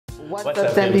What's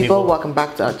up, Dem people? Welcome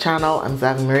back to our channel. I'm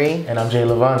Xavé Marie. And I'm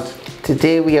J.Levant.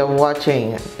 Today we are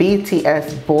watching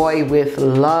BTS Boy with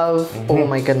Love. Oh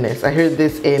my goodness. I heard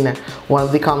this in one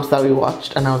of the comps that we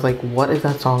watched and I was like, what is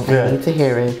that song? I need to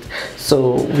hear it.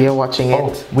 So we are watching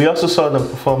it. We also saw them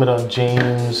perform it on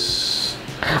James.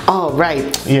 Oh,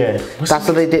 right. Yeah. That's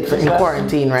what they did in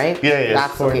quarantine, right? Yeah.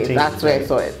 That's okay. That's where I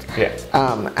saw it. Yeah.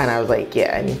 And I was like,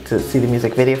 yeah, I need to see the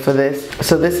music video for this.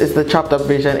 So this is the chopped up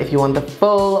version. If you want the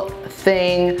full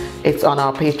thing, it's on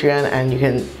our Patreon and you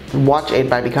can watch it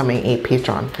by becoming a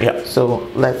patron. Yeah. So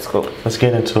let's go. Let's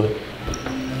get into it.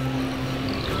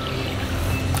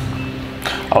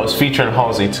 I was featuring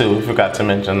Halsey too. We forgot to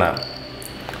mention that.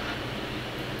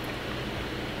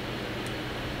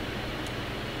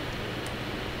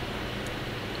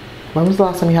 When was the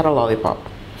last time you had a lollipop?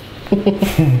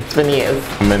 It's been years.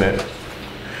 A minute.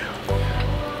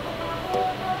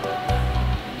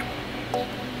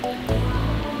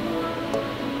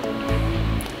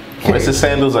 Where's the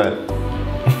sandals at?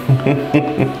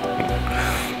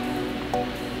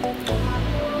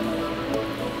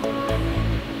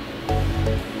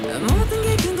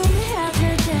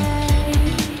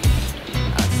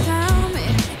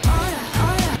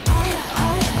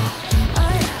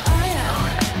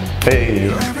 Hey,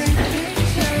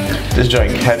 this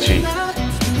joint catchy.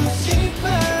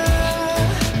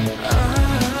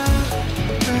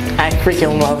 I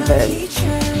freaking love it.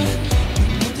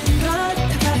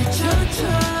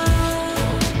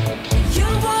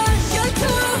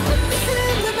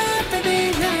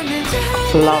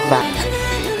 Love that.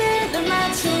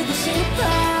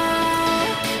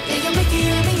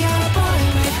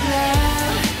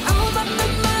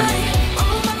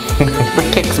 The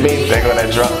kicks, baby. There go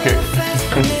that drop kick.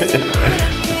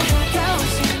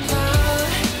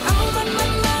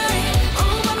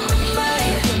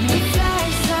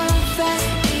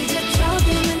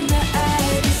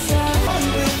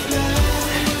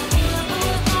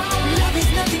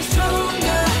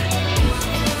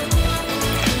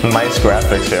 Nice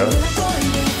graphics, yo.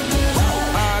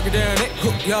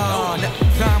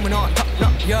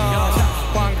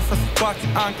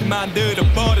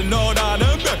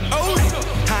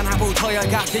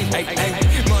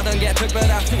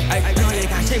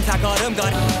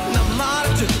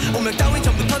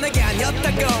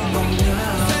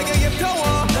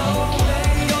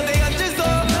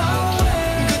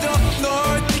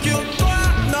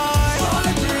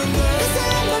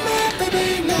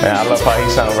 Man, I love how he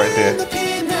sounds right there.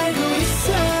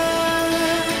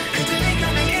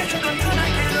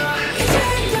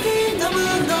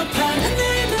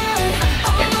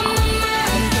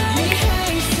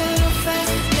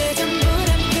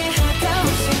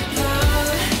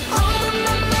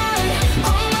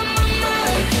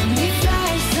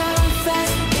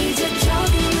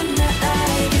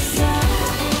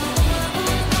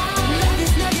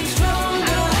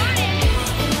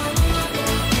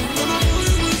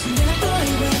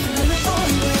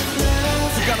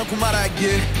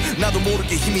 나도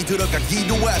모르게 힘이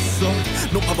들어가기도 했어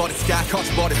높아버린 스카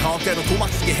커져버린 험 때론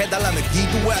도망치게 해달라는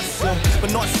기도했어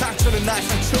너의 상처는 나의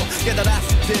상처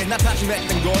깨달았을 때 나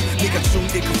다짐했던 건 네가 준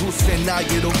이 그 후세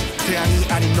날개로 태양이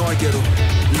아닌 너에게로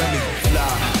Let me fly.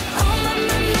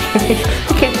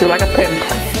 You can't do like a pimp.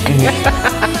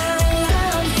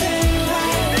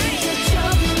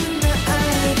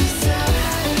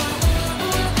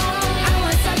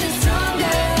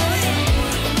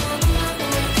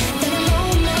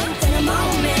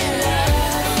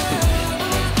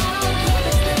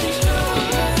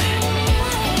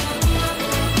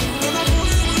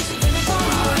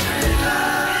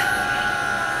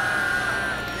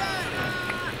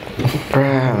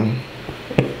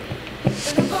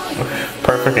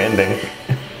 Perfect ending.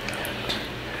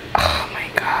 Oh my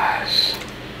gosh.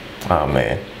 Oh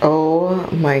man. Oh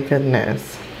my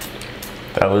goodness.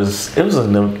 It was a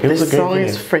great This song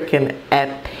is freaking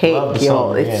epic,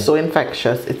 y'all. It's so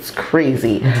infectious. It's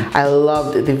crazy. I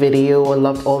loved the video. I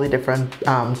loved all the different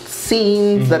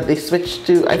scenes that they switched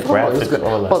to. I thought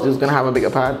it was gonna have a bigger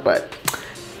part, but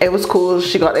it was cool.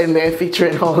 She got in there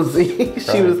featuring Halsey.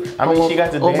 She was. I mean, she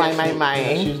got to dance. Oh my.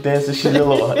 Yeah, she was dancing. She did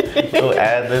little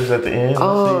ad-libs at the end.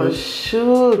 Oh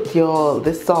shoot, y'all!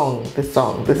 This song. This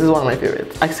is one of my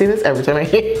favorites. I say this every time I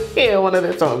hear one of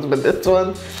their songs, but this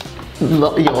one. I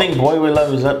think Boy with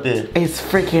Love is up there. It's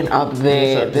freaking up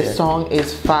there. This song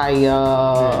is fire.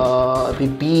 Yeah. The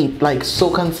beat, like,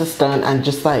 so consistent, and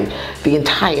just like the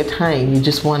entire time you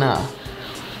just wanna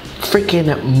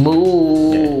freaking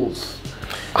move.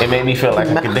 It made me feel like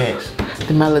I could dance.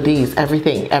 The melodies,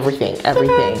 everything.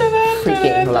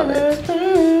 Freaking love it.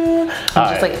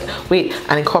 I'm just like, wait,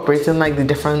 and incorporating like the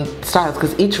different styles,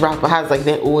 because each rapper has like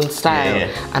their own style,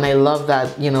 and I love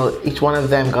that, you know, each one of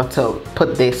them got to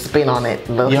put their spin on it.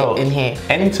 Yo, in here,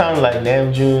 anytime like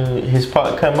Dem his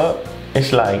part come up,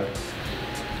 it's like,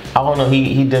 I don't know,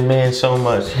 he demands so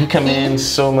much. He commands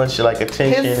so much like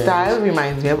attention. His style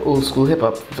reminds me of old school hip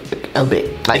hop a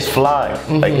bit. Like, it's fly.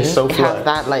 Like, it's so fly. It has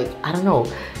that, like, I don't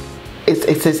know.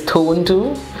 It's his tone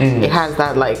too. It has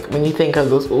that, like, when you think of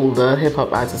those older hip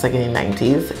hop artists like in the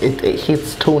 90s,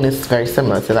 his tone is very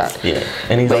similar to that. Yeah,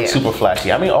 and he's like super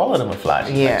flashy. I mean, all of them are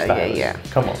flashy. Yeah.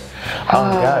 Come on,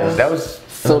 guys, that was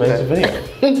an amazing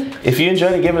video. If you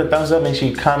enjoyed it, give it a thumbs up. Make sure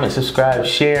you comment, subscribe,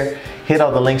 share. Hit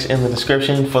all the links in the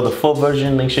description. For the full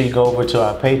version, make sure you go over to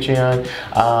our Patreon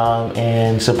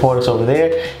and support us over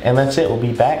there. And that's it. We'll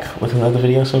be back with another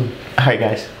video soon. All right,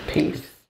 guys. Peace.